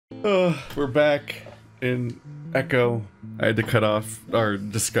We're back in Echo. I had to cut off our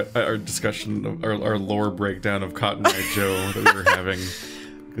discussion of our lore breakdown of Cotton Eye Joe that we were having.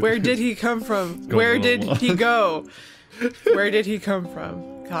 Where did he come from? Where did he go? Where did he come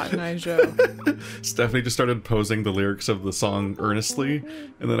from? Cotton Eye Joe. Stephanie just started posing the lyrics of the song earnestly,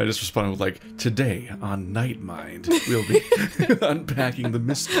 and then I just responded with like, "Today on Night Mind, we'll be unpacking the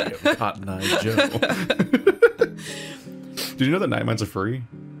mystery of Cotton Eye Joe." Did you know that Night Mind's a furry?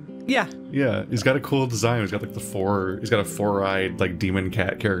 Yeah. Yeah, he's got a cool design. He's got like he's got a four-eyed like demon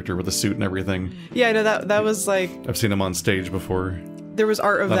cat character with a suit and everything. Yeah, I know that was like, I've seen him on stage before. there was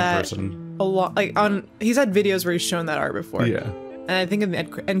art of Not in that person. a lot, like he's had videos where he's shown that art before. Yeah. And I think in the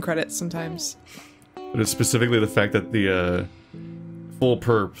end credits sometimes. But it's specifically the fact that the Full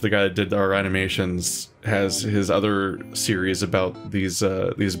Perp, the guy that did our animations, has his other series about these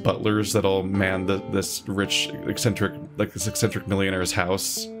butlers that all man this eccentric millionaire's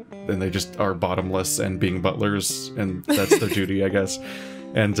house, and they just are bottomless and being butlers, and that's their duty, I guess.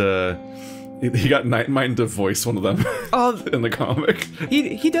 And he got Nightmind to voice one of them in the comic.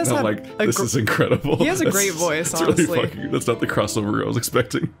 He does and have I'm like, this is incredible. He has a great voice, honestly. Really fucking, that's not the crossover I was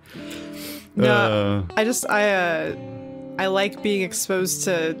expecting. No, I like being exposed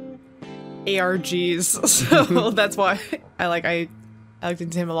to ARGs, so that's why I looked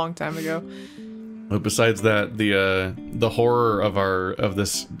into him a long time ago. But besides that, the horror of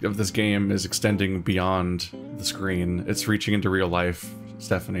this game is extending beyond the screen. It's reaching into real life,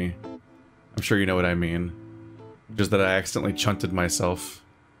 Stephanie. I'm sure you know what I mean. Just that I accidentally chunted myself.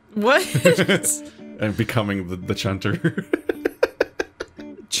 What? I'm becoming the chunter.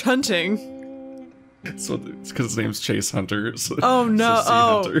 Chunting? So it's because his name's Chase Hunter. So oh no!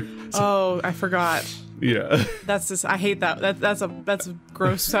 Hunter. Oh, I forgot. Yeah. That's just, I hate that. That's a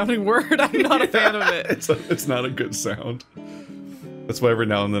gross sounding word. I'm not a fan of it. It's not a good sound. That's why every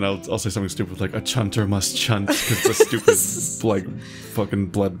now and then I'll say something stupid like, a chunter must chunt, because it's a stupid, like,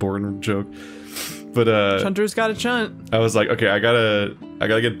 fucking Bloodborne joke. But Chunter's got a chunt. I was like, okay, I gotta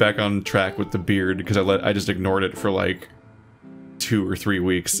get back on track with the beard, because I just ignored it for like 2 or 3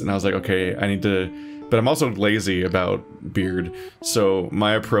 weeks, and I was like, okay, I need to. But I'm also lazy about beard, so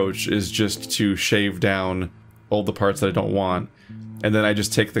my approach is just to shave down all the parts that I don't want, and then I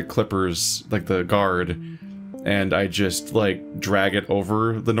just take the clippers, like the guard, and I just like drag it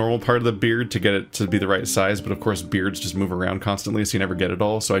over the normal part of the beard to get it to be the right size. But of course beards just move around constantly, so you never get it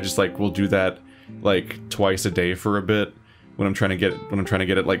all, so I just like will do that like twice a day for a bit when I'm trying to get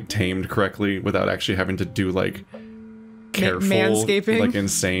it like tamed correctly without actually having to do like careful, manscaping, like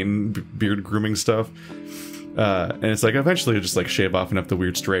insane beard grooming stuff. And it's like eventually you just like shave off enough the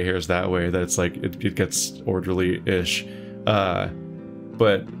weird stray hairs that way that it's like it gets orderly-ish.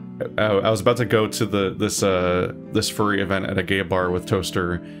 But I was about to go to this furry event at a gay bar with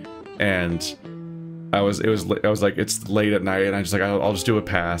Toaster, and I was like, it's late at night, and I just like, I'll just do a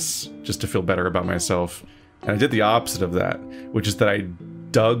pass just to feel better about myself. And I did the opposite of that, which is that I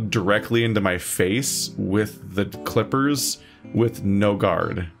dug directly into my face with the clippers with no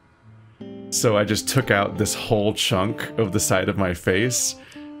guard. So I just took out this whole chunk of the side of my face,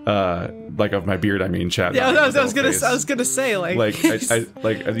 like of my beard, I mean, chat. Yeah, I was gonna say, like you're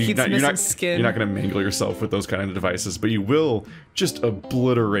not gonna mangle yourself with those kind of devices, but you will just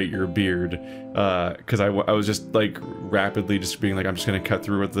obliterate your beard. Because I was just like rapidly just being like, I'm just gonna cut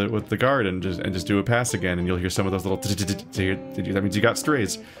through with the guard and just do a pass again, and you'll hear some of those little that means you got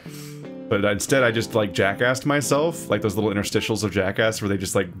strays. But instead, I just like jackassed myself, like those little interstitials of Jackass where they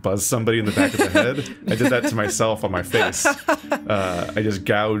just like buzz somebody in the back of the head. I did that to myself on my face. I just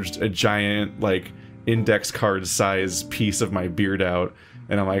gouged a giant like index card size piece of my beard out,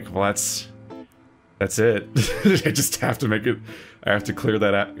 and I'm like, well, that's it. I just have to make it. I have to clear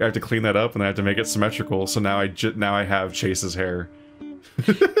that. I have to clean that up, and I have to make it symmetrical. So now I have Chase's hair.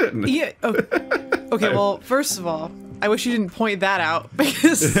 Yeah. Okay. Well, first of all, I wish you didn't point that out,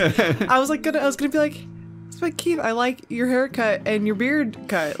 because I was gonna be like, Keith, I like your haircut and your beard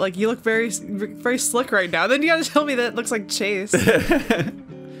cut. Like, you look very, very slick right now. Then you gotta tell me that it looks like Chase.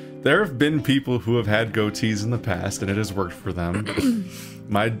 There have been people who have had goatees in the past, and it has worked for them.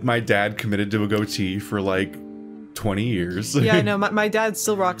 My dad committed to a goatee for like 20 years. Yeah, I know. My dad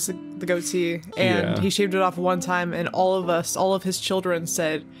still rocks the goatee, and he shaved it off one time, and all of his children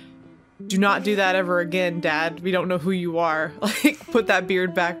said, "Do not do that ever again, Dad. We don't know who you are. Like, put that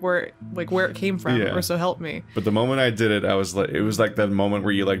beard back where it came from, or so help me." But the moment I did it, I was like, it was like that moment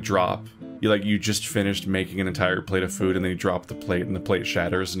where you like drop. You just finished making an entire plate of food, and then you drop the plate, and the plate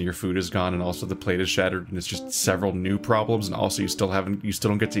shatters, and your food is gone, and also the plate is shattered, and it's just several new problems, and also you still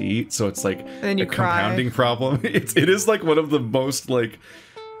don't get to eat, so it's like a compounding problem. It is like one of the most like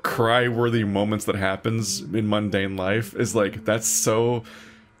cry-worthy moments that happens in mundane life is like, that's so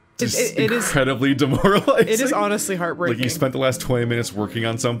it incredibly demoralizing. It is honestly heartbreaking. Like, you spent the last 20 minutes working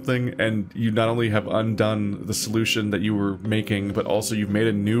on something, and you not only have undone the solution that you were making, but also you've made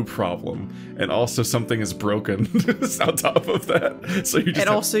a new problem, and also something is broken on top of that. So you just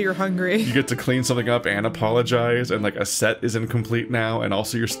also you're hungry. You get to clean something up and apologize, and like a set is incomplete now, and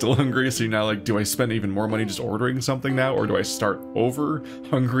also you're still hungry, so you're now like, do I spend even more money just ordering something now, or do I start over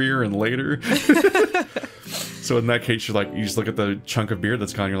hungrier and later? So in that case, you're like, you just look at the chunk of beer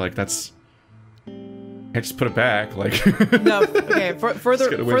that's gone, you're like, that's... I just put it back, like... No, okay, for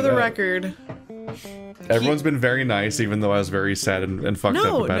the record... Everyone's been very nice, even though I was very sad and fucked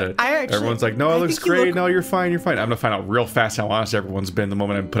up about it. Everyone's like, no, it looks great, no, you're fine, you're fine. I'm gonna find out real fast how honest everyone's been the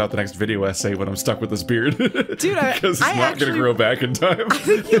moment I put out the next video essay when I'm stuck with this beard. Dude, because it's not gonna grow back in time. I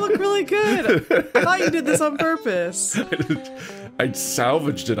think you look really good. I thought you did this on purpose. I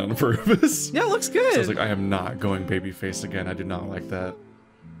salvaged it on purpose. Yeah, it looks good. So I was like, I am not going babyface again. I did not like that.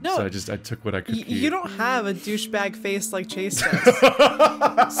 No, so I took what I could keep. You don't have a douchebag face like Chase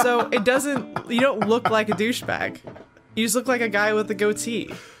does. So it doesn't, you don't look like a douchebag. You just look like a guy with a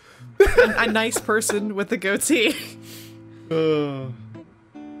goatee. A nice person with a goatee.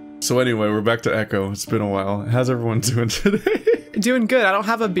 So anyway, we're back to Echo. It's been a while. How's everyone doing today? Doing good. I don't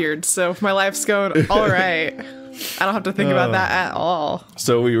have a beard, so my life's going all right. I don't have to think about that at all.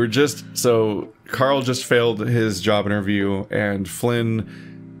 So Carl just failed his job interview, and Flynn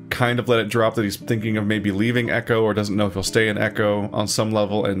kind of let it drop that he's thinking of maybe leaving Echo, or doesn't know if he'll stay in Echo on some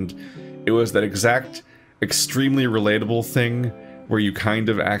level, and it was that exact extremely relatable thing where you kind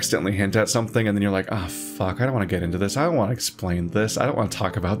of accidentally hint at something, and then you're like, oh fuck, I don't want to get into this, I don't want to explain this, I don't want to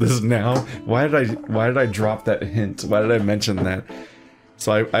talk about this now. Why did I drop that hint? Why did I mention that?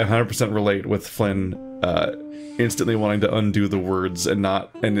 So I 100% relate with Flynn instantly wanting to undo the words and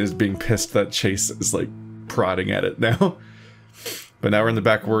is being pissed that Chase is like prodding at it now. But now we're in the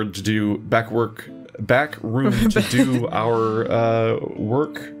back room to do our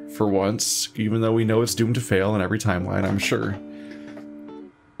work for once, even though we know it's doomed to fail in every timeline, I'm sure.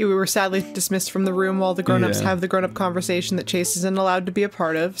 We were sadly dismissed from the room while the grown-ups have the grown-up conversation that Chase isn't allowed to be a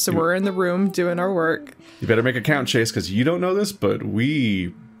part of, so we're in the room doing our work. You better make a count, Chase, because you don't know this, but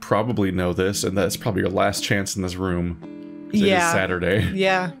we probably know this, and that's probably your last chance in this room. Yeah. It is Saturday.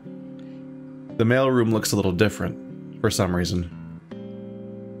 Yeah. The mailroom looks a little different, for some reason.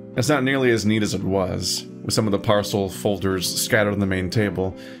 It's not nearly as neat as it was, with some of the parcel folders scattered on the main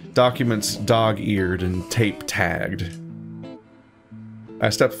table, documents dog-eared and tape-tagged. I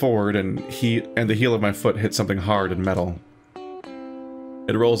stepped forward, and the heel of my foot hit something hard and metal.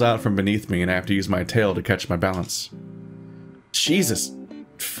 It rolls out from beneath me, and I have to use my tail to catch my balance. Jesus.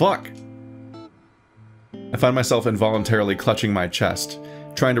 Fuck. I find myself involuntarily clutching my chest,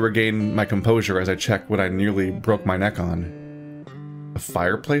 trying to regain my composure as I check what I nearly broke my neck on. A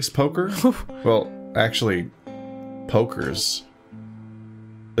fireplace poker? Well, actually, pokers.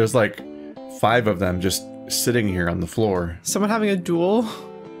 There's like 5 of them just sitting here on the floor. Someone having a duel?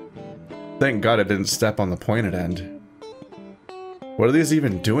 Thank God I didn't step on the pointed end. What are these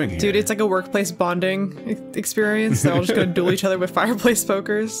even doing here? Dude, it's like a workplace bonding experience. They're all just gonna duel each other with fireplace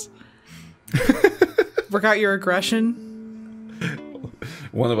pokers. Work out your aggression.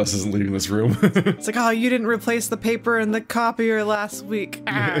 One of us isn't leaving this room. It's like, oh, you didn't replace the paper in the copier last week.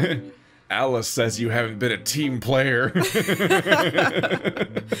 Ah. Alice says you haven't been a team player. Get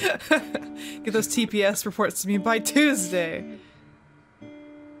those TPS reports to me by Tuesday.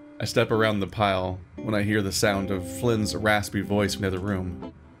 I step around the pile when I hear the sound of Flynn's raspy voice from the other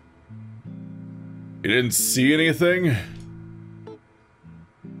room. You didn't see anything?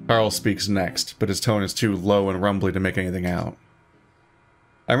 Carl speaks next, but his tone is too low and rumbly to make anything out.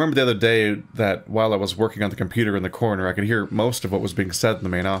 I remember the other day that while I was working on the computer in the corner, I could hear most of what was being said in the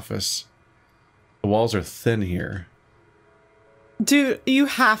main office. The walls are thin here. Dude, you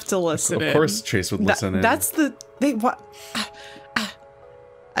have to listen. Of course Chase would listen in. That's the thing. What?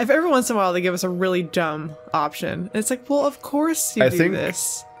 Every once in a while they give us a really dumb option. And it's like, well, of course you do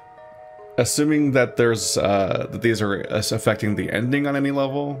this. Assuming that there's that these are affecting the ending on any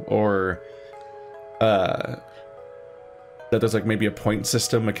level, or that there's like maybe a point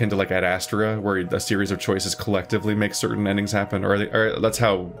system akin to like Ad Astra, where a series of choices collectively make certain endings happen, or that's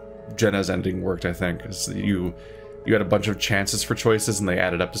how Jenna's ending worked, I think. Is you had a bunch of chances for choices and they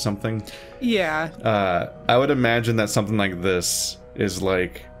added up to something. Yeah. I would imagine that something like this is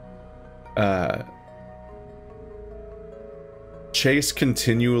like Chase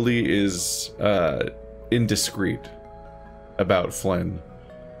continually is indiscreet about Flynn.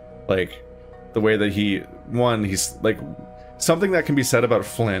 Like the way that he's like something that can be said about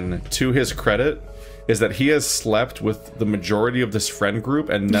Flynn, to his credit, is that he has slept with the majority of this friend group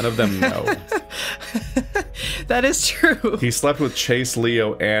and none of them know. That is true. He slept with Chase,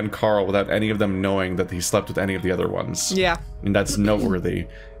 Leo, and Carl without any of them knowing that he slept with any of the other ones. Yeah. And that's noteworthy.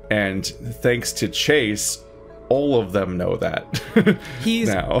 And thanks to Chase, all of them know that. He's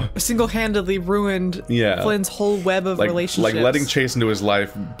now single-handedly ruined Flynn's whole web of relationships. Like letting Chase into his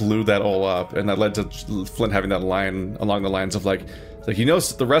life blew that all up, and that led to Flynn having that line along the lines of like you know,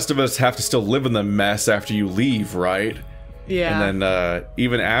 the rest of us have to still live in the mess after you leave, right? Yeah. And then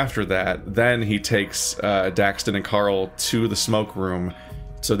even after that, then he takes Daxton and Carl to the smoke room,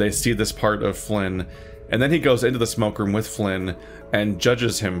 so they see this part of Flynn, and then he goes into the smoke room with Flynn and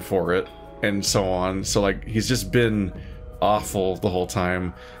judges him for it, and so on. So like he's just been awful the whole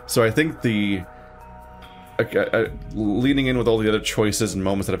time. So I think the leaning in with all the other choices and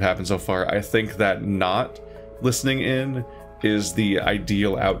moments that have happened so far, I think that not listening in is the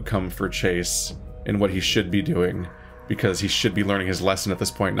ideal outcome for Chase and what he should be doing, because he should be learning his lesson at this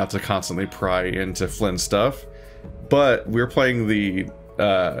point, not to constantly pry into Flynn's stuff. But we're playing the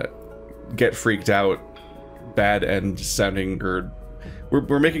get freaked out bad end sounding, or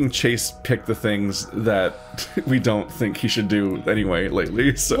we're making Chase pick the things that we don't think he should do anyway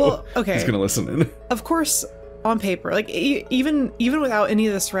lately, so well, okay. He's gonna listen in. Of course, on paper, like even without any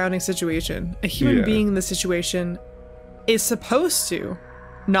of the surrounding situation, a human being in the situation is supposed to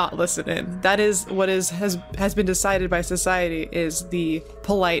not listen in. That is what has been decided by society is the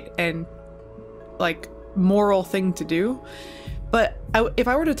polite and like moral thing to do. But if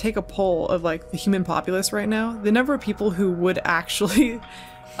I were to take a poll of like the human populace right now, the number of people who would actually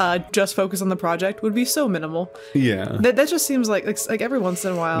just focus on the project would be so minimal. Yeah. That just seems like every once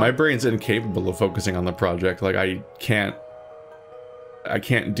in a while. My brain's incapable of focusing on the project. Like I can't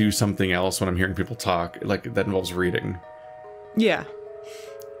do something else when I'm hearing people talk, like that involves reading. Yeah.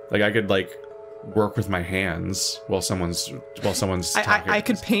 Like I could like work with my hands while someone's talking. I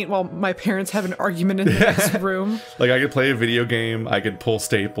could paint while my parents have an argument in the next room. Like I could play a video game, I could pull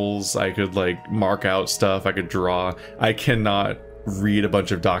staples, I could like mark out stuff, I could draw. I cannot read a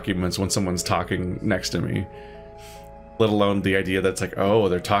bunch of documents when someone's talking next to me. Let alone the idea that's like, oh,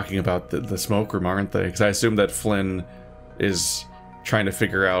 they're talking about the smoke room, aren't they? Because I assume that Flynn is trying to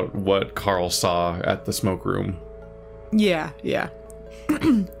figure out what Carl saw at the smoke room. Yeah.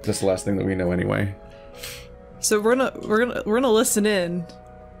 That's the last thing that we know anyway. So we're gonna listen in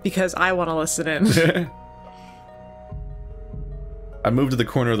because I want to listen in. I move to the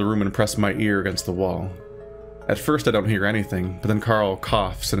corner of the room and press my ear against the wall. At first I don't hear anything, but then Carl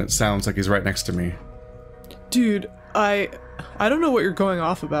coughs and it sounds like he's right next to me. Dude, I don't know what you're going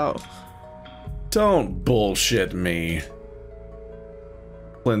off about. Don't bullshit me.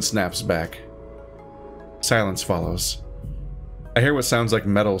 Flynn snaps back. Silence follows. I hear what sounds like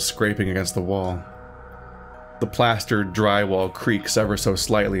metal scraping against the wall. The plastered drywall creaks ever so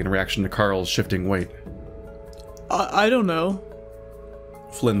slightly in reaction to Carl's shifting weight. I don't know.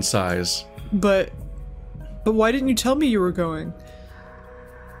 Flynn sighs. But why didn't you tell me you were going?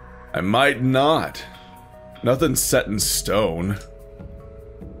 I might not. Nothing's set in stone.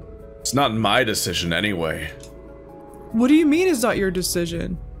 It's not my decision anyway. What do you mean it's not your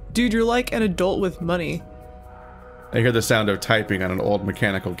decision? Dude, you're like an adult with money. I hear the sound of typing on an old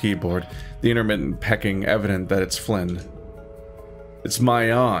mechanical keyboard, the intermittent pecking evident that it's Flynn. It's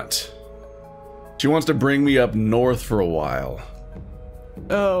my aunt. She wants to bring me up north for a while.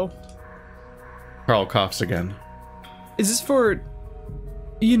 Oh. Carl coughs again. Is this for,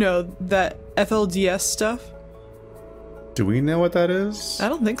 you know, that FLDS stuff? Do we know what that is? I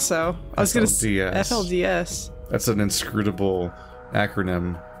don't think so. I was gonna say FLDS. That's an inscrutable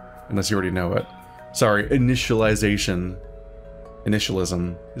acronym, unless you already know it. Sorry, initialization.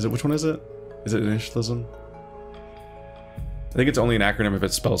 Initialism. Is it, which one is it? Is it initialism? I think it's only an acronym if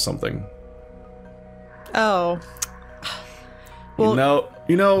it spells something. Oh. Well,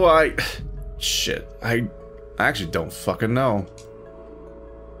 you know, shit, I actually don't fucking know.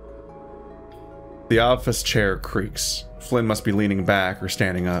 The office chair creaks. Flynn must be leaning back or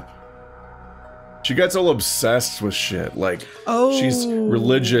standing up. She gets all obsessed with shit, like, she's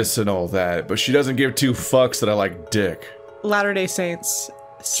religious and all that, but she doesn't give two fucks that I like dick. Latter-day Saints.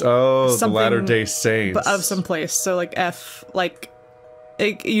 Oh, the Latter-day Saints. Of some place, so like F, like,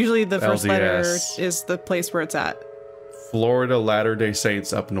 usually the first letter is the place where it's at. Florida Latter-day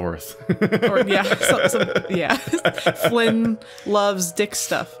Saints up north. Or, yeah, Flynn loves dick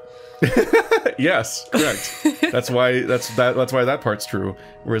stuff. Yes, correct. That's why that part's true.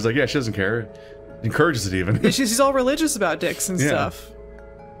 Whereas, like, yeah, she doesn't care. Encourages it even. She's all religious about dicks and stuff.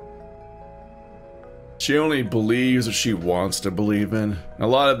 She only believes what she wants to believe in. A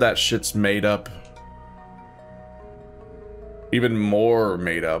lot of that shit's made up. Even more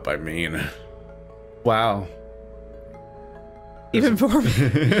made up, I mean. Wow. Even more.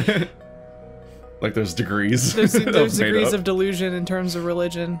 Like there's degrees. There's degrees of delusion in terms of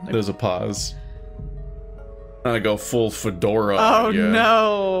religion. There's a pause. I'm gonna go full Fedora. Oh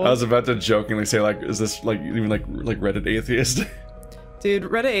no! I was about to jokingly say, like, is this like even like Reddit atheist? Dude,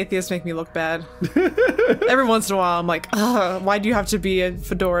 Reddit atheists make me look bad. Every once in a while, I'm like, why do you have to be a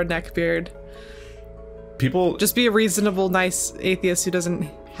fedora neckbeard? People just be a reasonable, nice atheist who doesn't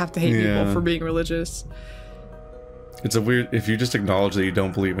have to hate people for being religious. It's a weird, if you just acknowledge that you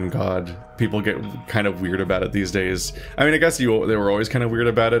don't believe in God, people get kind of weird about it these days. I mean, I guess they were always kind of weird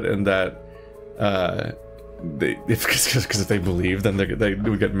about it, and that, because if they believe, then they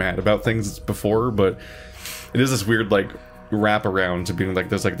would get mad about things before, but it is this weird, like, wrap around to being like,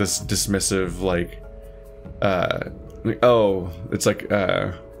 there's like this dismissive, like, oh, it's like,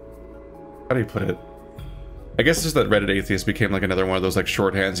 how do you put it? I guess it's just that Reddit atheist became like another one of those like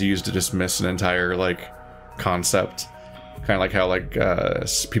shorthands you use to dismiss an entire, like, concept. Kind of like how like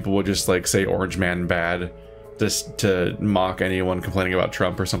people would just like say Orange Man bad just to mock anyone complaining about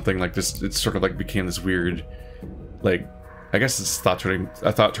Trump or something. Like this, it sort of like became this weird, like, I guess it's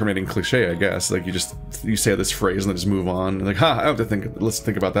a thought terminating cliche, I guess. Like you say this phrase and then just move on. Like, I don't have to let's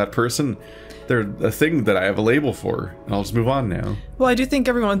think about that person. They're a thing that I have a label for, and I'll just move on now. Well, I do think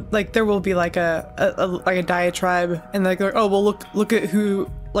everyone, like, there will be like a diatribe, and like, oh well, look at who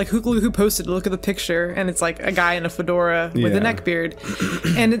posted it, look at the picture, and it's like a guy in a fedora with a neckbeard.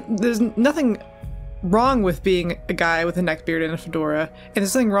 And there's nothing wrong with being a guy with a neckbeard and a fedora, and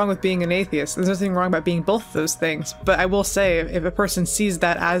there's nothing wrong with being an atheist. There's nothing wrong about being both of those things. But I will say, if a person sees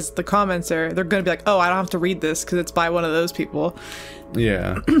that as the commenter, they're going to be like, oh, I don't have to read this because it's by one of those people.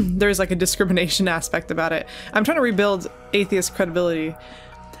 Yeah. There's like a discrimination aspect about it. I'm trying to rebuild atheist credibility.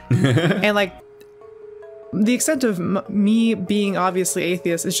 And like, the extent of me being obviously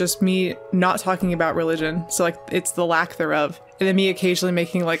atheist is just me not talking about religion. So like, it's the lack thereof. And then me occasionally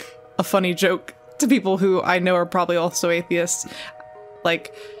making like a funny joke to people who I know are probably also atheists.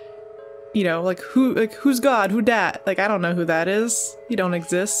 Like, you know, like who's God? Who dat? Like, I don't know who that is. You don't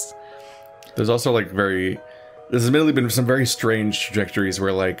exist. There's also like there's admittedly been some very strange trajectories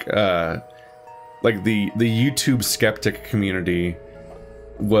where like the YouTube skeptic community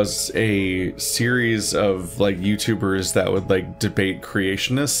was a series of like YouTubers that would like debate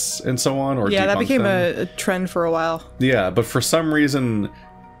creationists and so on, or that became a trend for a while. Yeah, but for some reason,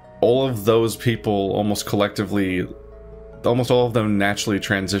 all of those people almost collectively, almost all of them naturally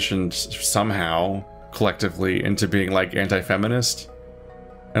transitioned somehow collectively into being like anti-feminist.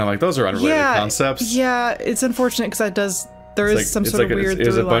 And I'm like, those are unrelated concepts. Yeah, it's unfortunate because there is some sort of weird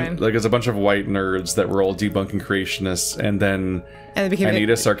through line. Like, it's a bunch of white nerds that were all debunking creationists, and then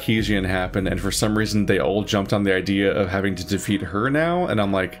Anita Sarkeesian happened, and for some reason they all jumped on the idea of having to defeat her now, and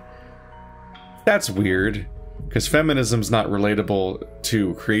I'm like, that's weird, because feminism's not relatable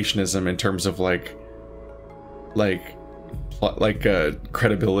to creationism in terms of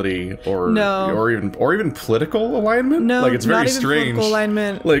credibility or even political alignment. No, like, it's very not even strange. Political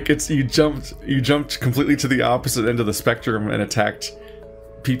alignment. Like, it's you jumped completely to the opposite end of the spectrum and attacked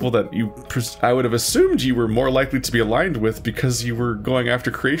people that I would have assumed you were more likely to be aligned with because you were going after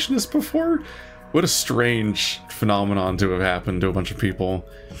creationists before. What a strange phenomenon to have happened to a bunch of people,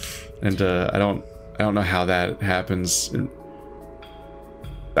 and I don't know how that happens.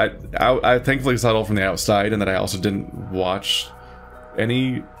 I thankfully saw it all from the outside, and that I also didn't watch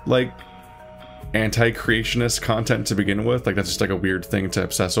any like anti-creationist content to begin with. Like, that's just like a weird thing to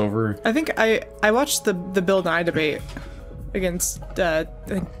obsess over. I think I watched the Bill Nye debate against I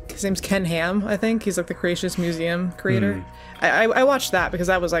think his name's Ken Ham. I think he's like the Creationist Museum creator. I watched that because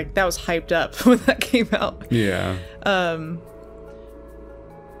that was hyped up when that came out. Yeah.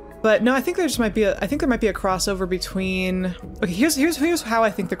 But no, I think there might be a crossover between. Okay, here's how I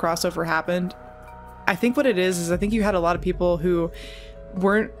think the crossover happened. I think what it is I think you had a lot of people who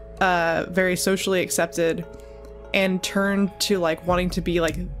weren't very socially accepted and turned to like wanting to be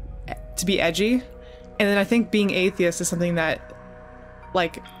edgy, and then I think being atheist is something that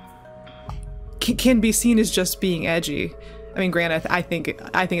like can be seen as just being edgy. I mean, granted, I think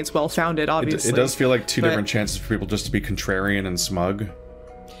it's well founded. Obviously, it does feel like two different chances for people just to be contrarian and smug.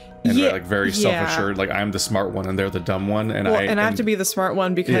 And they're like very self-assured, like I'm the smart one and they're the dumb one, and I have to be the smart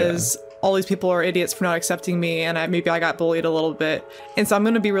one because all these people are idiots for not accepting me, and maybe I got bullied a little bit, and so I'm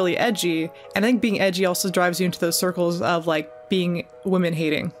going to be really edgy. And I think being edgy also drives you into those circles of like being women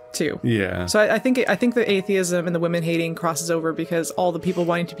hating too. Yeah. So I think the atheism and the women hating crosses over because all the people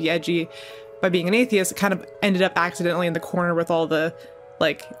wanting to be edgy by being an atheist, kind of ended up accidentally in the corner with all the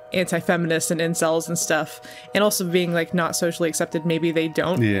like anti-feminists and incels and stuff, and also being like not socially accepted. Maybe they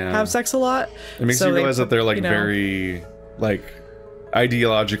don't have sex a lot. It makes you realize that they're like very like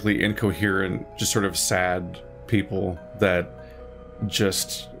ideologically incoherent, just sort of sad people that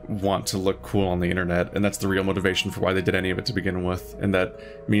just want to look cool on the internet, and that's the real motivation for why they did any of it to begin with. And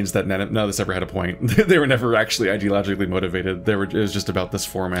that means that none of this ever had a point. They were never actually ideologically motivated. It was just about this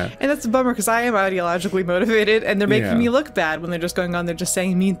format. And that's a bummer, because I am ideologically motivated, and they're making me look bad when they're just going on there just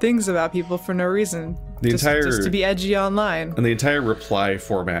saying mean things about people for no reason. Just to be edgy online. And the entire reply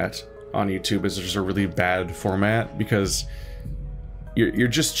format on YouTube is just a really bad format, because you're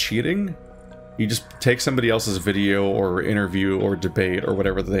just cheating. You just take somebody else's video or interview or debate or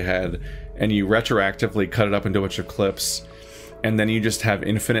whatever they had, and you retroactively cut it up into a bunch of clips, and then you just have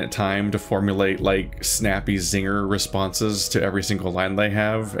infinite time to formulate like snappy zinger responses to every single line they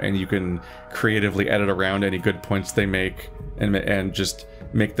have, and you can creatively edit around any good points they make and just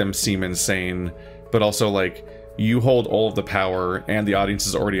make them seem insane. But also, like, you hold all of the power, and the audience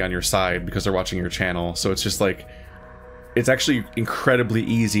is already on your side because they're watching your channel, so it's just like, it's actually incredibly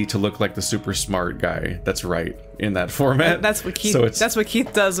easy to look like the super smart guy that's right in that format. That's what Keith. That's what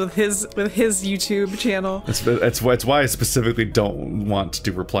Keith does with his YouTube channel. That's why I specifically don't want to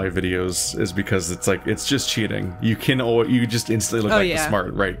do reply videos, is because it's like, it's just cheating. You just instantly look like the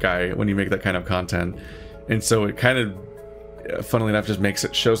smart right guy when you make that kind of content, and so it kind of, funnily enough,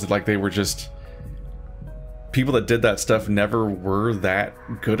 just shows that like they were just. People that did that stuff never were that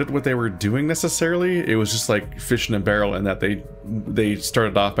good at what they were doing necessarily. It was just like fish in a barrel, in that they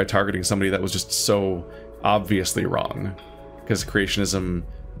started off by targeting somebody that was just so obviously wrong, because creationism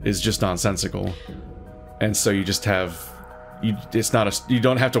is just nonsensical, and so you just have you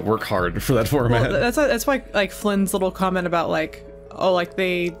don't have to work hard for that format. Well, that's why like Flynn's little comment about like, oh, like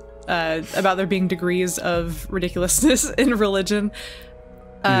they about there being degrees of ridiculousness in religion.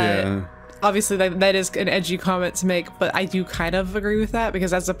 Obviously, that is an edgy comment to make, but I do kind of agree with that,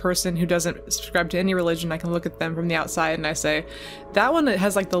 because as a person who doesn't subscribe to any religion, I can look at them from the outside and I say, that one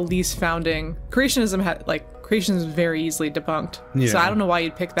has like the least founding. Creationism is very easily debunked. So I don't know why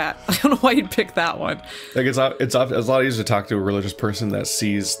you'd pick that. I don't know why you'd pick that one. Like it's a lot easier to talk to a religious person that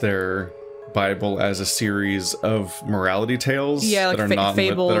sees their Bible as a series of morality tales like that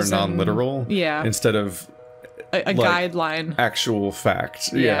are non-literal, instead of a guideline, actual fact.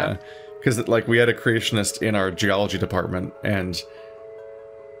 Because like we had a creationist in our geology department, and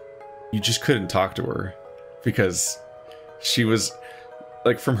you just couldn't talk to her, because she was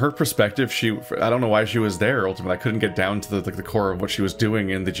like, from her perspective, I don't know why she was there ultimately. I couldn't get down to the core of what she was doing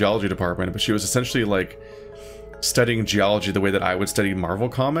in the geology department, but she was essentially like studying geology the way that I would study Marvel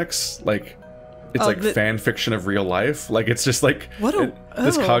comics. Like, it's fan fiction of real life. Like, it's just like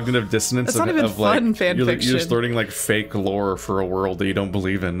this cognitive dissonance of like fan you're just learning like fake lore for a world that you don't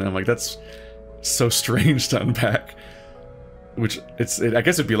believe in. And I'm like, that's so strange to unpack. Which I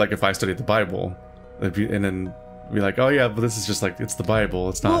guess it'd be like if I studied the Bible, and then be like, oh yeah, but this is just like, it's the Bible.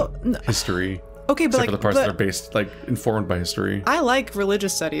 It's not history. Okay, but except for the parts that are based, like, informed by history. I like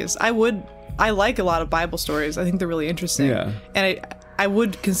religious studies. I like a lot of Bible stories. I think they're really interesting. Yeah. And I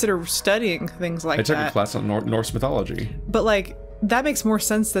would consider studying things like that. I took a class on Norse mythology. But like, that makes more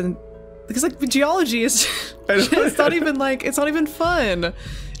sense than, because like geology is it's not even fun.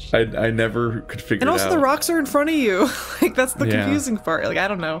 I never could figure it out. And also the rocks are in front of you. Like, that's the confusing part. Like, I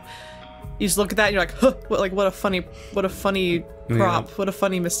don't know. You just look at that and you're like, huh, what a funny prop, what a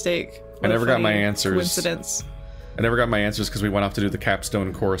funny mistake. I never got my answers. Coincidence. I never got my answers because we went off to do the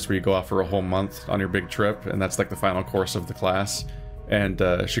capstone course where you go off for a whole month on your big trip, and that's like the final course of the class. And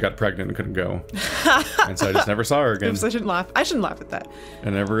she got pregnant and couldn't go, and so I just never saw her again. Oops, I shouldn't laugh. I shouldn't laugh at that. I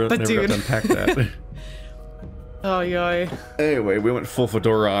never got to unpack that. Oh yoy. Anyway, we went full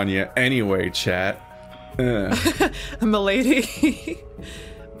Fedora on you. Anyway, chat. I'm a lady.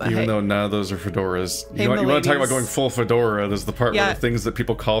 Even though none of those are fedoras. You want to talk about going full Fedora, there's the part where the things that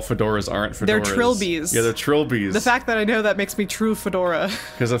people call fedoras aren't fedoras. They're trilbies. Yeah, they're trilbies. The fact that I know that makes me true fedora.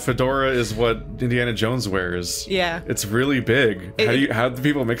 Because a fedora is what Indiana Jones wears. Yeah. It's really big. How do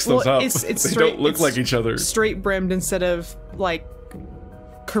people mix those up? They don't look like each other. Straight brimmed instead of, like,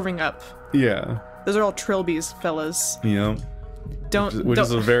 curving up. Yeah. Those are all trilbies, fellas. Yeah. Which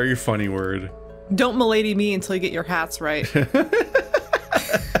is a very funny word. Don't milady me until you get your hats right.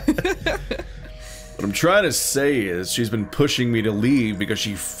 What I'm trying to say is she's been pushing me to leave because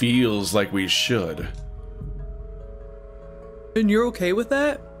she feels like we should. And you're okay with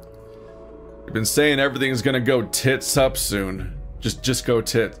that? You've been saying everything's gonna go tits up soon. Just go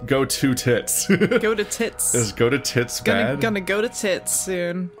tits. Go to tits. Go to tits. Is go to tits bad? Gonna go to tits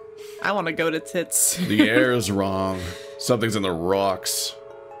soon. I want to go to tits. The air is wrong. Something's in the rocks.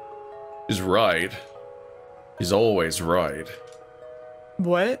 He's right. He's always right.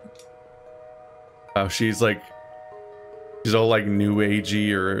 What? Oh, she's like... She's all like new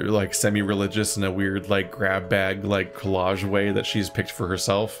agey or like semi-religious in a weird like grab bag like collage way that she's picked for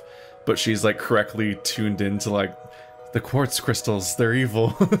herself. But she's like correctly tuned into like the quartz crystals, they're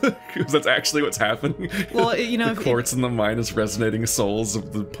evil. Because that's actually what's happening. Well, you know, the quartz in the mind is resonating souls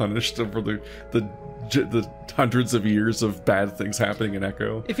of the punished over the hundreds of years of bad things happening in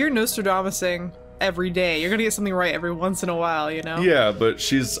Echo. If you're Nostradamusing every day, you're gonna get something right every once in a while, you know? Yeah, but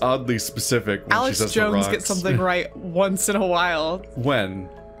she's oddly specific when Alex she says Jones the rocks. gets something right once in a while. When?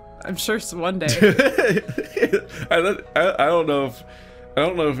 I'm sure one day. I don't know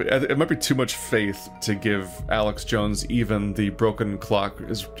if it might be too much faith to give Alex Jones even the broken clock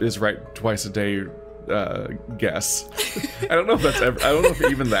is right twice a day guess. I don't know if that's ever, I don't know if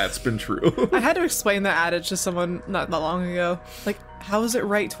even that's been true. I had to explain that adage to someone not that long ago. Like, how is it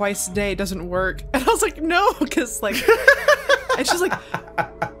right twice a day? It doesn't work. And I was like, no, because like, and she's like,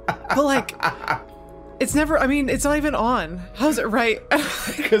 but like, it's never. I mean, it's not even on. How's it right?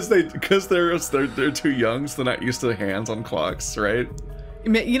 Because they're too young, so they're not used to hands on clocks, right?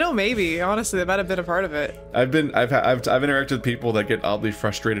 You know, maybe honestly, that might have been a part of it. I've interacted with people that get oddly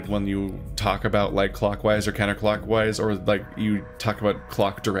frustrated when you talk about like clockwise or counterclockwise, or like you talk about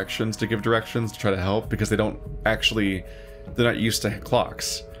clock directions to give directions to try to help, because they're not used to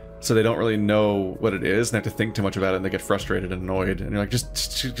clocks, so they don't really know what it is and they have to think too much about it, and they get frustrated and annoyed, and you're like,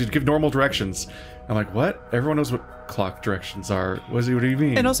 just give normal directions. I'm like, what? Everyone knows what clock directions are. What do you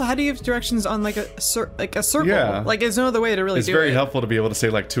mean? And also, how do you give directions on like a circle? Yeah. Like, there's no other way to really do it. It's very helpful to be able to say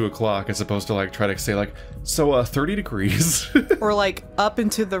like 2 o'clock as opposed to like try to say like, so 30 degrees. Or like up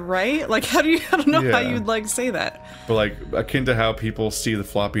and to the right. Like, I don't know how you'd like say that. But like akin to how people see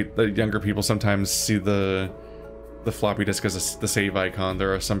the younger people sometimes see the floppy disk as the save icon.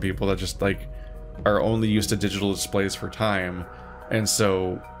 There are some people that just like are only used to digital displays for time, and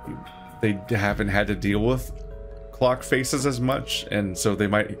so they haven't had to deal with clock faces as much, and so they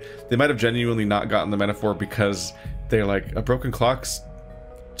might have genuinely not gotten the metaphor because they're like, a broken clock's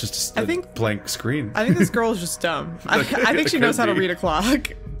just a blank screen. I think this girl is just dumb. I think she knows how to read a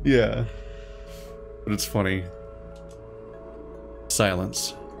clock. Yeah, but it's funny.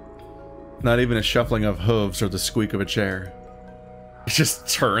 Silence. Not even a shuffling of hooves or the squeak of a chair. He just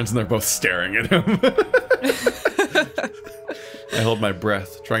turns and they're both staring at him. I hold my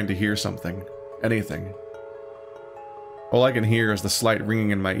breath, trying to hear something. Anything. All I can hear is the slight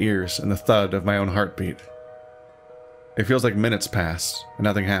ringing in my ears and the thud of my own heartbeat. It feels like minutes pass, and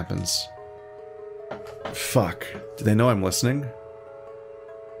nothing happens. Fuck. Do they know I'm listening?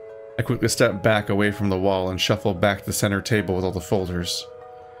 I quickly step back away from the wall and shuffle back to the center table with all the folders.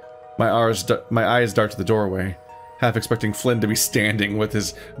 My eyes dart to the doorway, half expecting Flynn to be standing with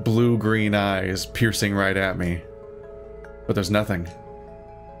his blue-green eyes piercing right at me. But there's nothing.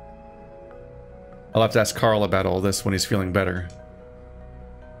 I'll have to ask Carl about all this when he's feeling better.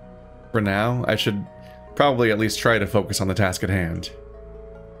 For now, I should probably at least try to focus on the task at hand.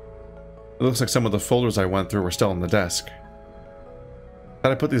 It looks like some of the folders I went through were still on the desk.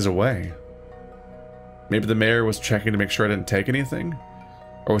 How'd I put these away? Maybe the mayor was checking to make sure I didn't take anything?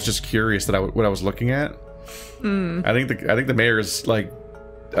 Or was just curious that what I was looking at? I think the mayor's like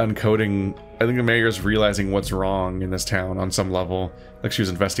uncoding. I think the mayor's realizing what's wrong in this town on some level. Like she was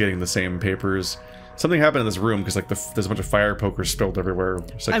investigating the same papers. Something happened in this room because like there's a bunch of fire pokers spilled everywhere.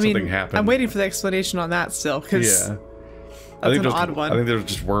 It's like something happened. I'm waiting for the explanation on that still, because that's an odd one. I think there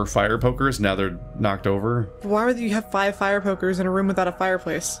just were fire pokers. Now they're knocked over. Why would you have 5 fire pokers in a room without a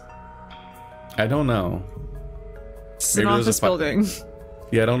fireplace? I don't know. It's an office building.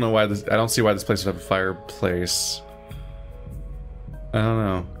 Yeah, I don't know why this. I don't see why this place would have a fireplace. I don't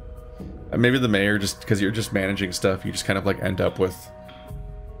know. Maybe the mayor, just because you're just managing stuff, you just kind of like end up with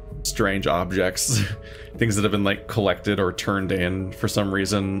strange objects, things that have been like collected or turned in for some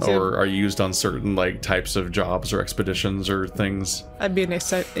reason, or are used on certain like types of jobs or expeditions or things. I'd be an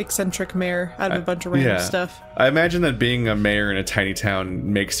eccentric mayor out of a bunch of random stuff. I imagine that being a mayor in a tiny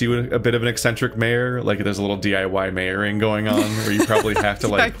town makes you a bit of an eccentric mayor. Like there's a little DIY mayoring going on where you probably have to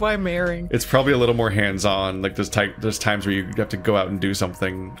like DIY mayoring. It's probably a little more hands-on. Like there's times where you have to go out and do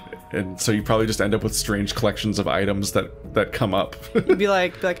something, and so you probably just end up with strange collections of items that come up. You'd be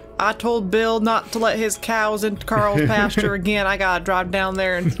like, I told Bill not to let his cows into Carl's pasture again. I gotta drive down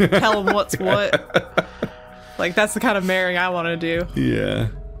there and tell him what's what. Like, that's the kind of marrying I want to do. Yeah.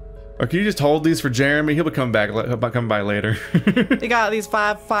 Or can you just hold these for Jeremy? He'll come by later. They got these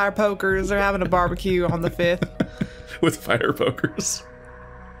 5 fire pokers. They're having a barbecue on the 5th. With fire pokers.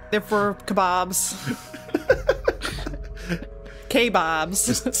 They're for kebabs. K-bobs.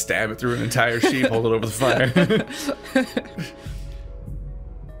 Just stab it through an entire sheep, hold it over the fire.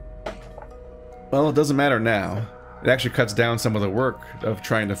 Well, it doesn't matter now. It actually cuts down some of the work of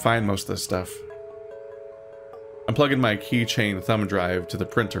trying to find most of this stuff. I'm plugging my keychain thumb drive to the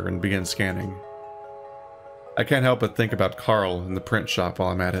printer and begin scanning. I can't help but think about Carl in the print shop while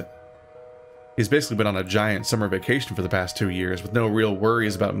I'm at it. He's basically been on a giant summer vacation for the past 2 years with no real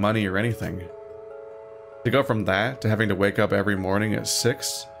worries about money or anything. To go from that to having to wake up every morning at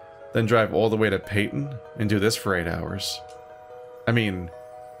 6, then drive all the way to Peyton and do this for 8 hours. I mean,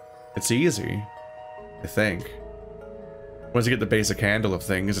 it's easy, I think. Once you get the basic handle of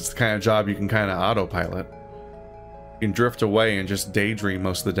things, it's the kind of job you can kind of autopilot. You can drift away and just daydream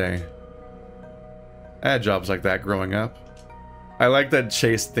most of the day. I had jobs like that growing up. I like that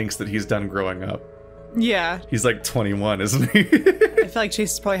Chase thinks that he's done growing up. Yeah. He's like 21, isn't he? I feel like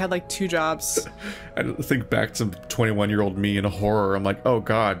Chase has probably had like 2 jobs. I think back to 21-year-old me in horror. I'm like, oh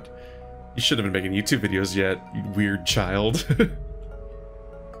god, you should have been making YouTube videos yet, you weird child.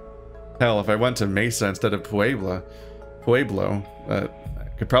 Hell, if I went to Mesa instead of Pueblo, I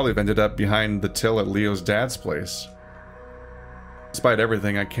could probably have ended up behind the till at Leo's dad's place. Despite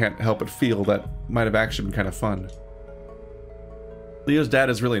everything, I can't help but feel that might have actually been kind of fun. Leo's dad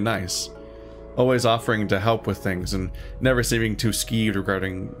is really nice, always offering to help with things and never seeming too skeeved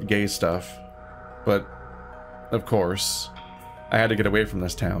regarding gay stuff. But, of course, I had to get away from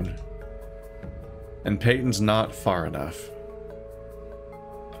this town. And Peyton's not far enough.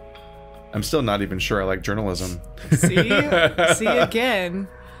 I'm still not even sure I like journalism. See? See again.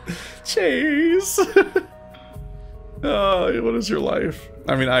 Chase! Oh, what is your life?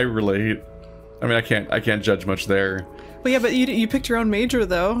 I mean, I relate. I mean, I can't judge much there. Well, yeah, but you picked your own major,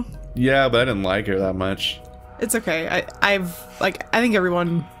 though. Yeah, but I didn't like it that much. It's okay. I think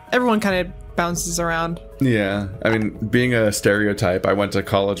everyone kind of bounces around. Yeah, I mean, being a stereotype, I went to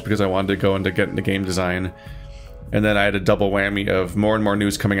college because I wanted to go into get into game design, and then I had a double whammy of more and more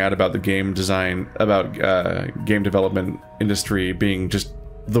news coming out about the game design, about game development industry being just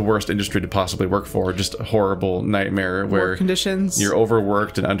the worst industry to possibly work for, just a horrible nightmare where conditions. You're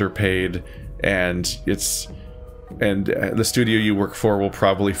overworked and underpaid, and the studio you work for will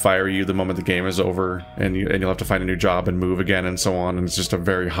probably fire you the moment the game is over, and you'll have to find a new job and move again and so on. And it's just a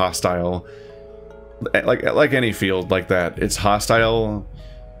very hostile, like any field like that. It's hostile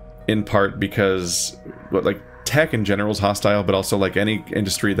in part because like tech in general is hostile, but also like any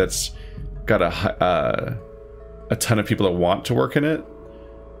industry that's got a ton of people that want to work in it.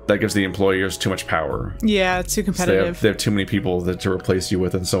 That gives the employers too much power. Yeah, it's too competitive. So they have too many people to replace you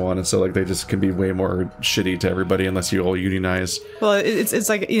with and so on, and so like they just can be way more shitty to everybody unless you all unionize. Well, it's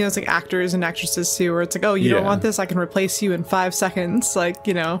like, you know, it's like actors and actresses too, where it's like, oh, you don't want this, I can replace you in 5 seconds, like,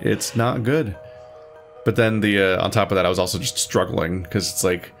 you know. It's not good. But then on top of that, I was also just struggling because it's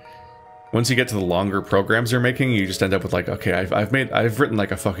like, once you get to the longer programs you're making, you just end up with like, okay, I've written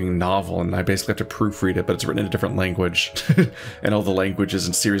like a fucking novel, and I basically have to proofread it, but it's written in a different language, and all the language is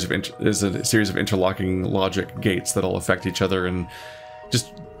a series of interlocking logic gates that'll affect each other, and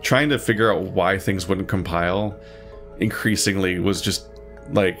just trying to figure out why things wouldn't compile increasingly was just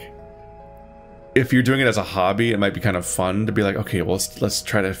like, if you're doing it as a hobby, it might be kind of fun to be like, okay, well, let's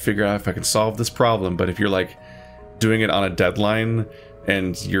try to figure out if I can solve this problem. But if you're like doing it on a deadline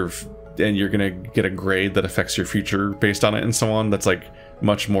and you're gonna get a grade that affects your future based on it and so on, that's like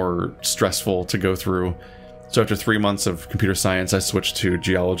much more stressful to go through. So after 3 months of computer science, I switched to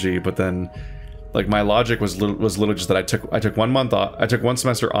geology, but then like my logic was literally just that I took 1 month off, I took 1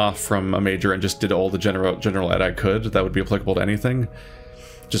 semester off from a major and just did all the general ed I could that would be applicable to anything,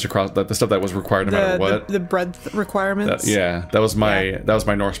 just across the stuff that was required no matter what. The breadth requirements. That was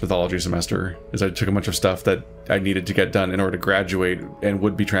my Norse mythology semester. Is I took a bunch of stuff that I needed to get done in order to graduate and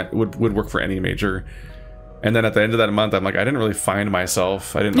would work for any major. And then at the end of that month, I'm like, I didn't really find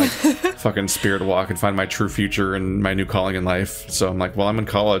myself. I didn't like fucking spirit walk and find my true future and my new calling in life. So I'm like, well, I'm in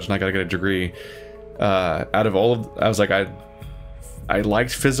college and I gotta get a degree. Out of all of, I was like, I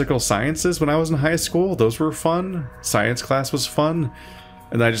liked physical sciences when I was in high school. Those were fun. Science class was fun.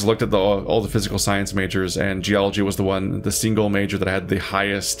 And then I just looked at all the physical science majors, and geology was the single major that I had the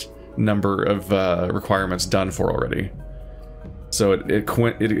highest number of requirements done for already. So it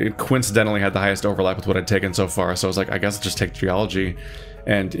coincidentally had the highest overlap with what I'd taken so far. So I was like, I guess I'll just take geology.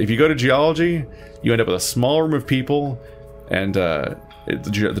 And if you go to geology, you end up with a small room of people, and the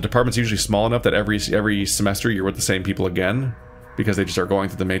department's usually small enough that every semester you're with the same people again, because they just are going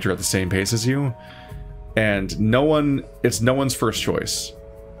through the major at the same pace as you. And it's no one's first choice.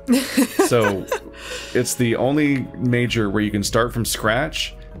 So it's the only major where you can start from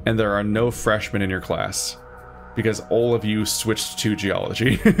scratch and there are no freshmen in your class because all of you switched to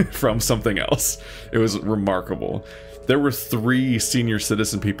geology from something else. It was remarkable. There were 3 senior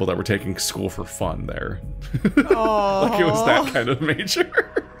citizen people that were taking school for fun there. Like it was that kind of major.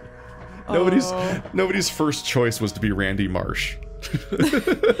 Nobody's first choice was to be Randy Marsh.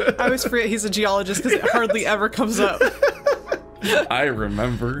 I always forget he's a geologist because it hardly ever comes up. I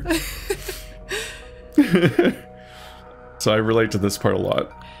remember. So I relate to this part a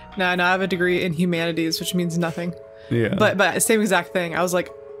lot. No, I have a degree in humanities, which means nothing. Yeah. But same exact thing. I was like,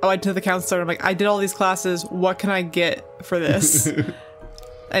 I went to the counselor. I'm like, I did all these classes. What can I get for this?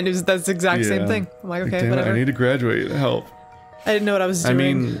 And that's the exact same thing. I'm like, okay, whatever. I need to graduate. Help. I didn't know what I was doing. I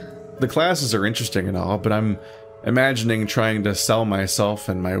mean, the classes are interesting and all, but I'm imagining trying to sell myself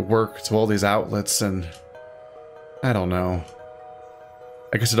and my work to all these outlets, and I don't know.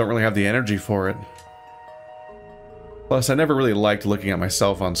 I guess I don't really have the energy for it. Plus, I never really liked looking at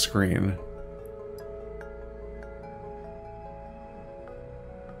myself on screen.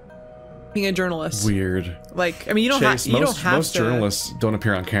 Being a journalist. Weird. Like, I mean, you don't have to. Most journalists don't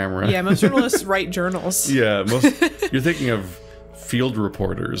appear on camera. Yeah, most journalists write journals. Yeah, you're thinking of field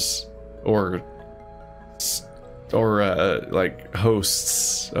reporters or like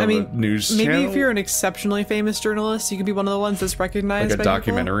hosts of a news channel. Maybe if you're an exceptionally famous journalist, you could be one of the ones that's recognized like a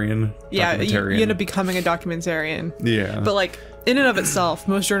documentarian. Yeah, you end up becoming a documentarian. Yeah. But like, in and of itself,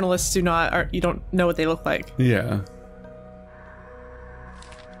 most journalists you don't know what they look like. Yeah.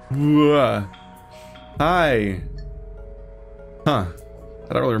 Hi. Huh.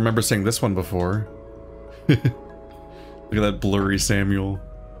 I don't really remember seeing this one before. Look at that blurry Samuel.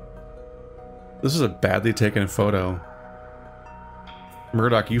 This is a badly taken photo.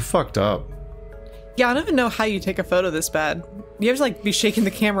 Murdoch, you fucked up. Yeah, I don't even know how you take a photo this bad. You have to like be shaking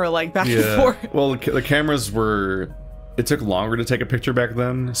the camera like back and forth. Well, the cameras were... It took longer to take a picture back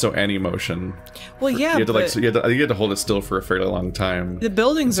then, so any motion. Well, yeah, you had to hold it still for a fairly long time. The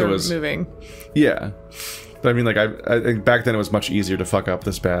buildings are moving. Yeah, but I mean, like I think back then it was much easier to fuck up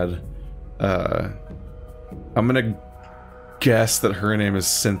this bad. I'm gonna guess that her name is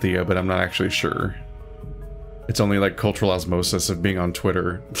Cynthia, but I'm not actually sure. It's only like cultural osmosis of being on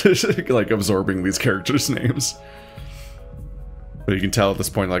Twitter, like absorbing these characters' names. But you can tell at this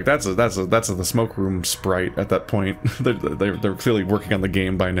point, like that's the smoke room sprite. At that point, they're clearly working on the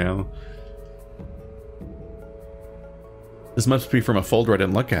game by now. This must be from a folder I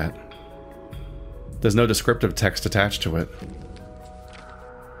didn't look at. There's no descriptive text attached to it.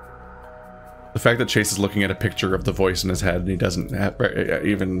 The fact that Chase is looking at a picture of the voice in his head and he doesn't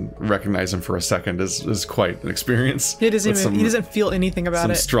even recognize him for a second is quite an experience. He doesn't feel anything about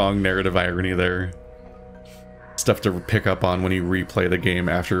it. Some strong narrative irony there. Stuff to pick up on when you replay the game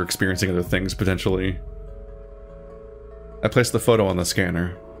after experiencing other things, potentially. I placed the photo on the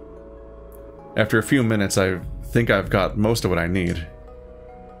scanner. After a few minutes, I think I've got most of what I need.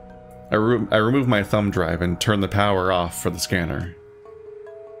 I remove my thumb drive and turn the power off for the scanner.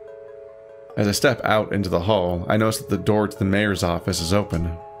 As I step out into the hall, I notice that the door to the mayor's office is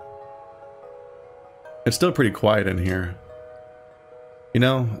open. It's still pretty quiet in here. You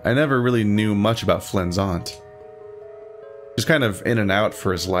know, I never really knew much about Flynn's aunt. Just kind of in and out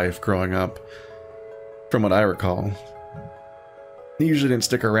for his life growing up, from what I recall. He usually didn't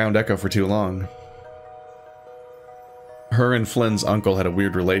stick around Echo for too long. Her and Flynn's uncle had a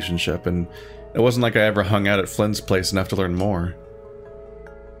weird relationship, and it wasn't like I ever hung out at Flynn's place enough to learn more.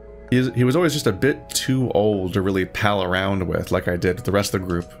 He was always just a bit too old to really pal around with like I did with the rest of the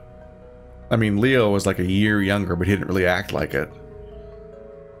group. I mean, Leo was like a year younger, but he didn't really act like it.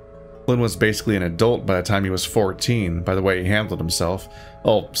 Flynn was basically an adult by the time he was 14, by the way he handled himself,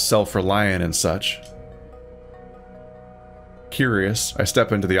 all self-reliant and such. Curious, I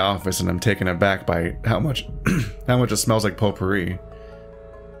step into the office and I'm taken aback by how much it smells like potpourri.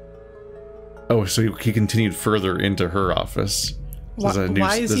 Oh, so he continued further into her office. This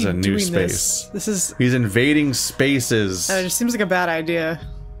is a new space. He's invading spaces. It just seems like a bad idea.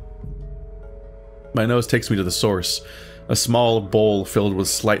 My nose takes me to the source. A small bowl filled with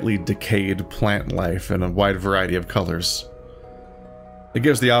slightly decayed plant life in a wide variety of colors. It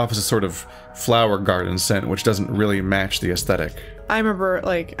gives the office a sort of flower garden scent, which doesn't really match the aesthetic. I remember,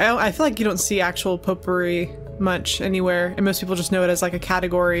 like, I feel like you don't see actual potpourri much anywhere, and most people just know it as like a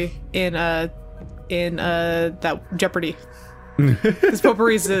category in that Jeopardy. Because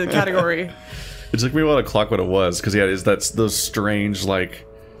potpourri is a category. It took me a while to clock what it was, because that's those strange, like,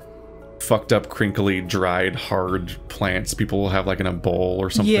 fucked up, crinkly, dried, hard plants people will have like in a bowl or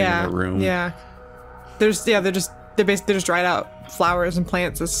something in their room. Yeah. They're basically just dried out flowers and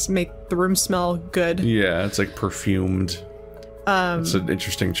plants that make the room smell good. Yeah, it's like perfumed. It's an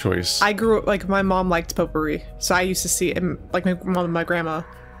interesting choice. I grew up, like, my mom liked potpourri, so I used to see it in, like, my mom and my grandma.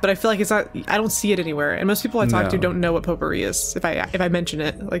 But I feel like it's not, I don't see it anywhere. And most people I talk to don't know what potpourri is. If I mention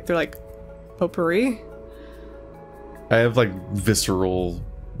it, like, they're like, potpourri? I have, like, visceral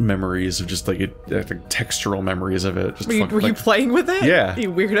memories of just, like, textural memories of it. Just were you playing with it? Yeah.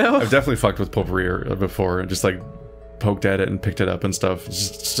 You weirdo. I've definitely fucked with potpourri before and just, like, poked at it and picked it up and stuff. It's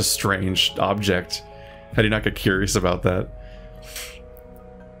just a strange object. How do you not get curious about that?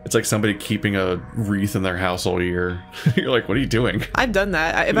 It's like somebody keeping a wreath in their house all year. You're like, what are you doing? I've done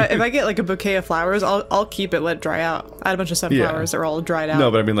that. If I get like a bouquet of flowers, I'll keep it, let it dry out. I had a bunch of sunflowers that were all dried out. No,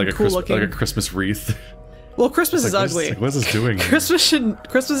 but I mean like a Christmas wreath. Well, Christmas is ugly. What is this doing? Christmas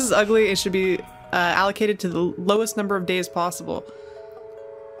is ugly. It should be allocated to the lowest number of days possible.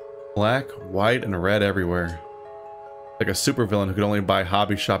 Black, white, and red everywhere. Like a supervillain who could only buy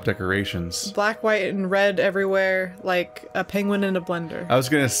hobby shop decorations. Black, white, and red everywhere, like a penguin in a blender. I was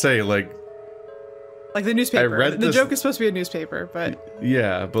gonna say, like the newspaper. The joke is supposed to be a newspaper, but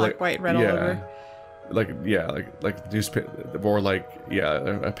yeah, but black, white, red all over. Like newspaper, or like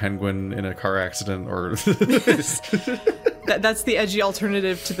a penguin in a car accident, or that's the edgy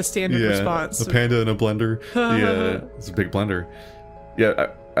alternative to the standard response. A panda in a blender. Yeah, it's a big blender. Yeah,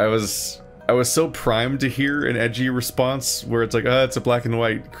 I was so primed to hear an edgy response where it's like, it's a black and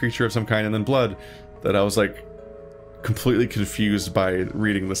white creature of some kind and then blood, that I was like completely confused by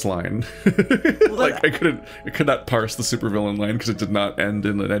reading this line. Like I could not parse the supervillain line because it did not end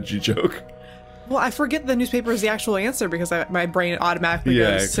in an edgy joke. Well, I forget the newspaper is the actual answer because my brain automatically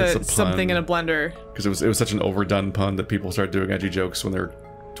goes to something in a blender. Because it was such an overdone pun that people start doing edgy jokes when they're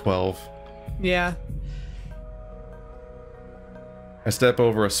 12. Yeah. I step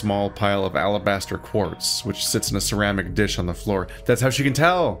over a small pile of alabaster quartz, which sits in a ceramic dish on the floor. That's how she can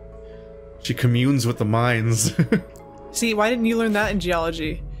tell. She communes with the mines. See, why didn't you learn that in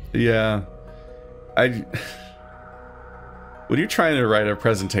geology? Yeah. When you're trying to write a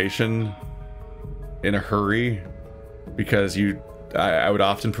presentation in a hurry, because I would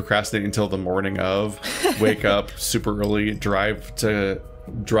often procrastinate until the morning of, wake up super early, drive to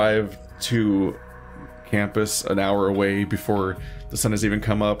campus an hour away before the sun has even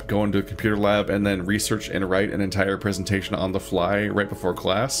come up, go into a computer lab, and then research and write an entire presentation on the fly right before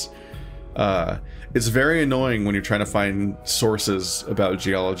class. It's very annoying when you're trying to find sources about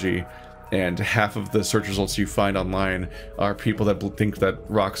geology, and half of the search results you find online are people that think that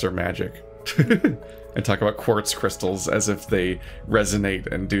rocks are magic. And talk about quartz crystals as if they resonate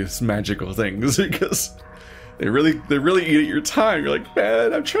and do magical things, because they really eat at your time. You're like,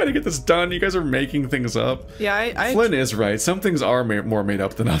 man, I'm trying to get this done. You guys are making things up. Yeah, Flynn is right. Some things are more made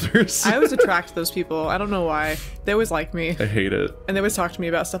up than others. I always attract those people. I don't know why. They always like me. I hate it. And they always talk to me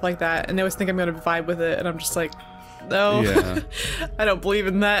about stuff like that, and they always think I'm going to vibe with it, and I'm just like, no, yeah. I don't believe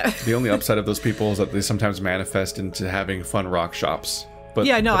in that. The only upside of those people is that they sometimes manifest into having fun rock shops. But,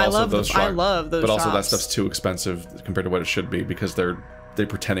 yeah, no, but I love those shops. But also that stuff's too expensive compared to what it should be, because they're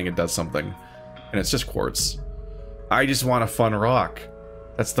pretending it does something, and it's just quartz. I just want a fun rock.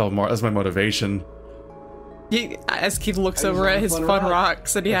 That's my motivation. As Keith looks over at his fun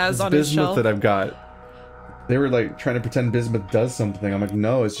rocks that he has on his shelf. Bismuth that I've got. They were like trying to pretend bismuth does something. I'm like,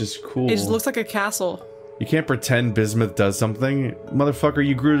 no, it's just cool. It just looks like a castle. You can't pretend bismuth does something, motherfucker.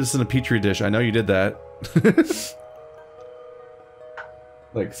 You grew this in a petri dish. I know you did that.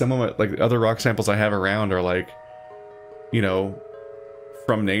 Like some of my other rock samples I have around are like, you know,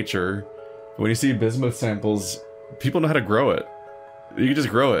 from nature. When you see bismuth samples, people know how to grow it. You can just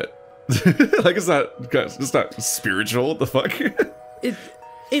grow it. Like it's not spiritual. What the fuck?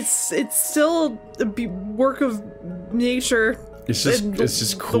 It's still a work of nature. It's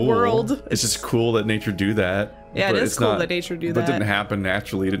just cool. The world. It's just cool that nature do that. Yeah, it is cool that nature do that. But it didn't happen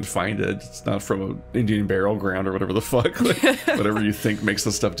naturally. You didn't find it. It's not from an Indian burial ground or whatever the fuck. Like, whatever you think makes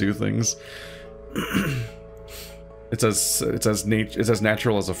the stuff do things. It's as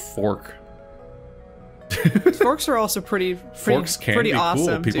natural as a fork. Forks are also pretty be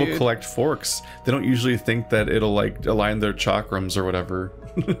awesome. Cool. People dude. collect forks. They don't usually think that it'll like align their chakrams or whatever.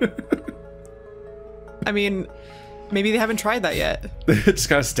 I mean, maybe they haven't tried that yet. Just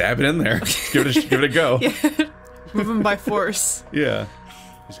gotta stab it in there. Give it a go. Yeah. Move them by force. Yeah.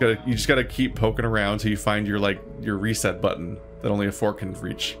 You just gotta keep poking around till you find your reset button that only a fork can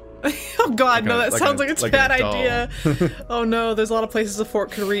reach. Oh god, no, that sounds like it's a bad idea. Oh no, there's a lot of places a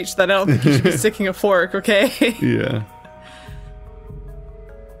fork can reach that I don't think you should be sticking a fork, okay? Yeah.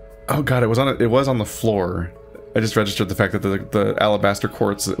 Oh god, it was on the floor. I just registered the fact that the alabaster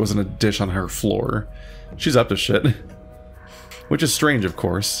quartz was in a dish on her floor. She's up to shit. Which is strange, of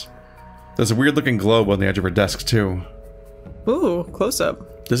course. There's a weird looking globe on the edge of her desk, too. Ooh, close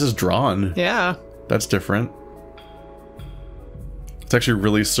up. This is drawn. Yeah. That's different. It's actually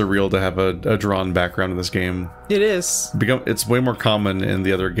really surreal to have a drawn background in this game. It is. It's way more common in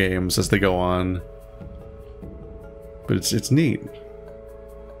the other games as they go on. But it's neat.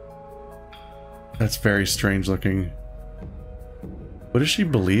 That's very strange looking. What does she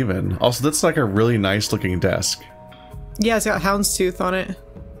believe in? Also, that's like a really nice looking desk. Yeah, it's got houndstooth on it.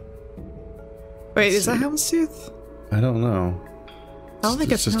 Wait, is that houndstooth? I don't know. I don't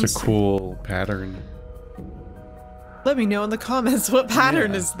think it's just a cool pattern. Let me know in the comments what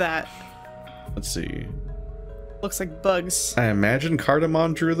pattern is that. Let's see. Looks like bugs. I imagine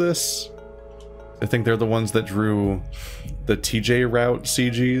Cardamom drew this. I think they're the ones that drew the TJ route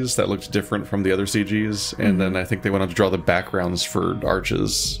CGs that looked different from the other CGs, and then I think they went on to draw the backgrounds for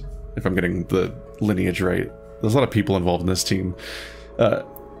arches, if I'm getting the lineage right. There's a lot of people involved in this team.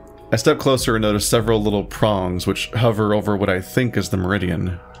 I step closer and notice several little prongs which hover over what I think is the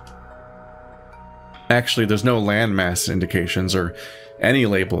meridian. Actually, there's no landmass indications or any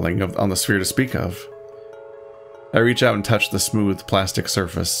labeling on the sphere to speak of. I reach out and touch the smooth plastic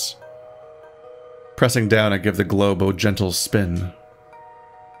surface. Pressing down, I give the globe a gentle spin.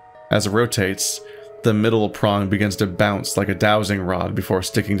 As it rotates, the middle prong begins to bounce like a dowsing rod before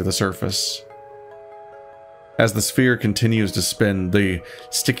sticking to the surface. As the sphere continues to spin, the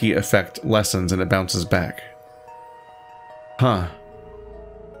sticky effect lessens and it bounces back. Huh.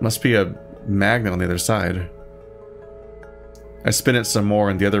 Must be a magnet on the other side. I spin it some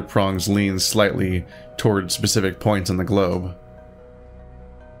more and the other prongs lean slightly toward specific points on the globe.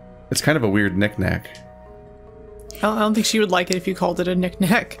 It's kind of a weird knick-knack. I don't think she would like it if you called it a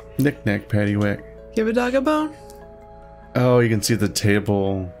knick-knack. Knick-knack, paddywhack. Give a dog a bone? Oh, you can see the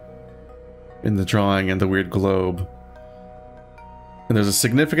table in the drawing and the weird globe. And there's a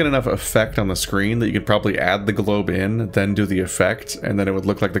significant enough effect on the screen that you could probably add the globe in, then do the effect, and then it would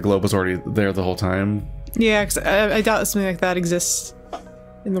look like the globe was already there the whole time. Yeah, because I doubt something like that exists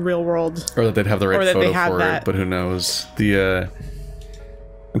in the real world. Or that they'd have the right photo for it, but who knows.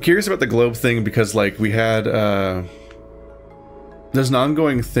 I'm curious about the globe thing because, like, we had, there's an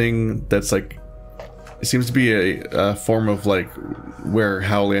ongoing thing that's, like, it seems to be a form of, like, where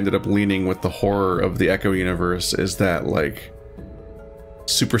Howley ended up leaning with the horror of the Echo universe is that, like,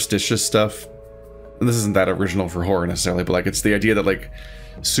 superstitious stuff. And this isn't that original for horror necessarily, but, like, it's the idea that, like,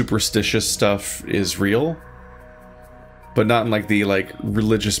 superstitious stuff is real. But not in, like, the, like,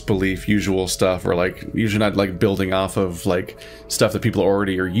 religious belief usual stuff, or, like, usually not, like, building off of, like, stuff that people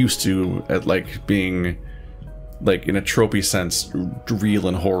already are used to at, like, being, like, in a tropey sense, real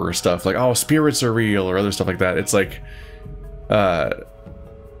in horror stuff. Like, oh, spirits are real, or other stuff like that. It's, like,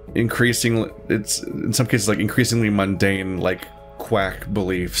 it's, in some cases, like, increasingly mundane, like, quack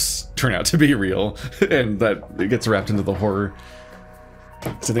beliefs turn out to be real, and that it gets wrapped into the horror.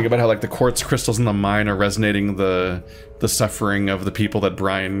 So think about how, like, the quartz crystals in the mine are resonating the suffering of the people that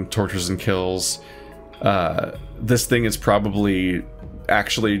Brian tortures and kills. This thing is probably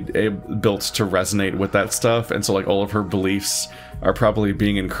actually built to resonate with that stuff, and so, like, all of her beliefs are probably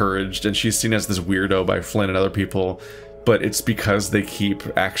being encouraged, and she's seen as this weirdo by Flynn and other people, but it's because they keep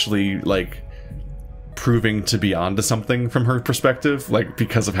actually, like, proving to be onto something from her perspective, like,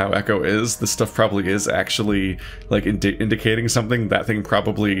 because of how Echo is. This stuff probably is actually, like, indicating something. That thing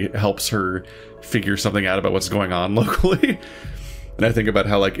probably helps her figure something out about what's going on locally. And I think about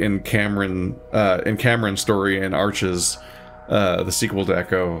how, like, in Cameron's story in Arches, the sequel to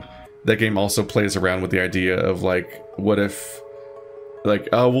Echo, that game also plays around with the idea of, like, what if, like,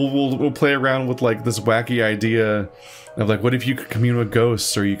 we'll play around with, like, this wacky idea of, like, what if you could commune with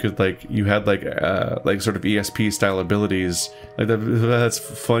ghosts, or you could, like, you had, like sort of ESP style abilities, like, that's a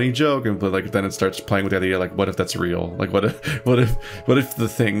funny joke, and but, like, then it starts playing with the idea, like, what if that's real? Like, what if the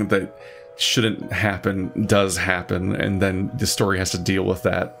thing that shouldn't happen does happen, and then the story has to deal with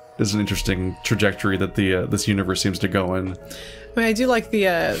that. Is an interesting trajectory that the this universe seems to go in. I mean, I do like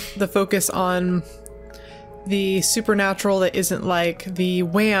the focus on the supernatural that isn't, like, the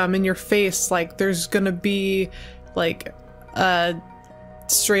wham in your face, like, there's gonna be, like,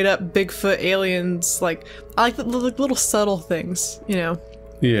 straight up Bigfoot aliens. Like, I like the little subtle things, you know?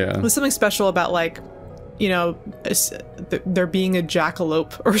 Yeah. There's something special about, like, you know, there being a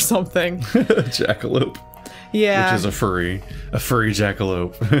jackalope or something. Jackalope. Yeah. Which is a furry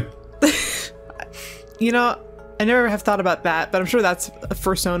jackalope. You know, I never have thought about that, but I'm sure that's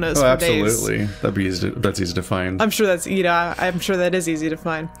personas for absolutely. Days. That'd be easy that's easy to find. I'm sure that's, you know, I'm sure that is easy to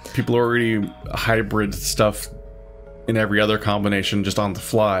find. People already hybrid stuff in every other combination just on the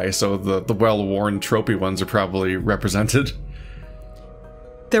fly, so the well-worn tropey ones are probably represented.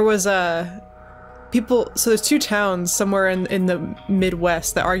 There was So there's two towns somewhere in the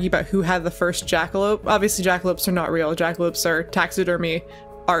Midwest that argue about who had the first jackalope. Obviously, jackalopes are not real. Jackalopes are taxidermy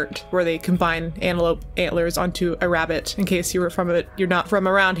art where they combine antelope antlers onto a rabbit. In case you're not from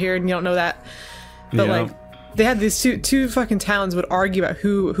around here and you don't know that. But like, they had these two fucking towns would argue about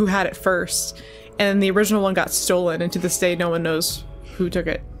who had it first, and the original one got stolen, and to this day no one knows who took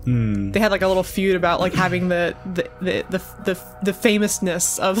it. They had like a little feud about like having the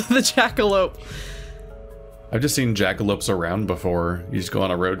famousness of the jackalope. I've just seen jackalopes around before. You just go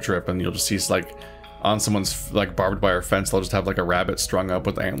on a road trip and you'll just see like on someone's like barbed wire fence, they'll just have like a rabbit strung up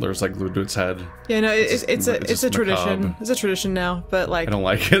with antlers like glued to its head. Yeah, no, it's a tradition. It's a tradition now, but like I don't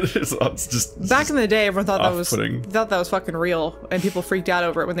like it. It's just back in the day, everyone thought that was fucking real, and people freaked out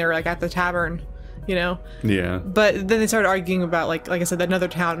over it when they were like at the tavern, you know. Yeah. But then they started arguing about like I said, another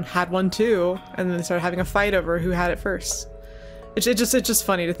town had one too, and then they started having a fight over who had it first. It's just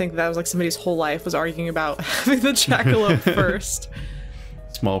funny to think that was like somebody's whole life was arguing about having the jackalope first.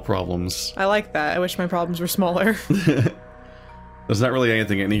 Small problems. I like that. I wish my problems were smaller. There's not really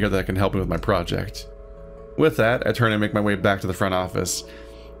anything in here that can help me with my project. With that, I turn and make my way back to the front office.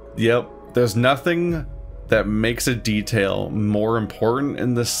 Yep, there's nothing that makes a detail more important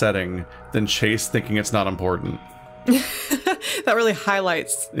in this setting than Chase thinking it's not important. That really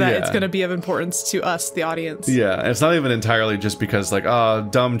highlights that it's going to be of importance to us, the audience. Yeah, and it's not even entirely just because, like, oh,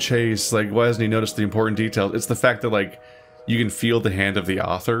 dumb Chase, like, why hasn't he noticed the important details? It's the fact that, like, you can feel the hand of the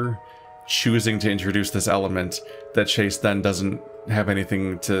author choosing to introduce this element that Chase then doesn't have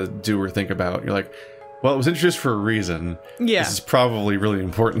anything to do or think about. You're like, well, it was introduced for a reason. Yeah. This is probably really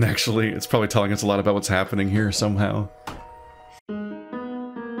important, actually. It's probably telling us a lot about what's happening here somehow.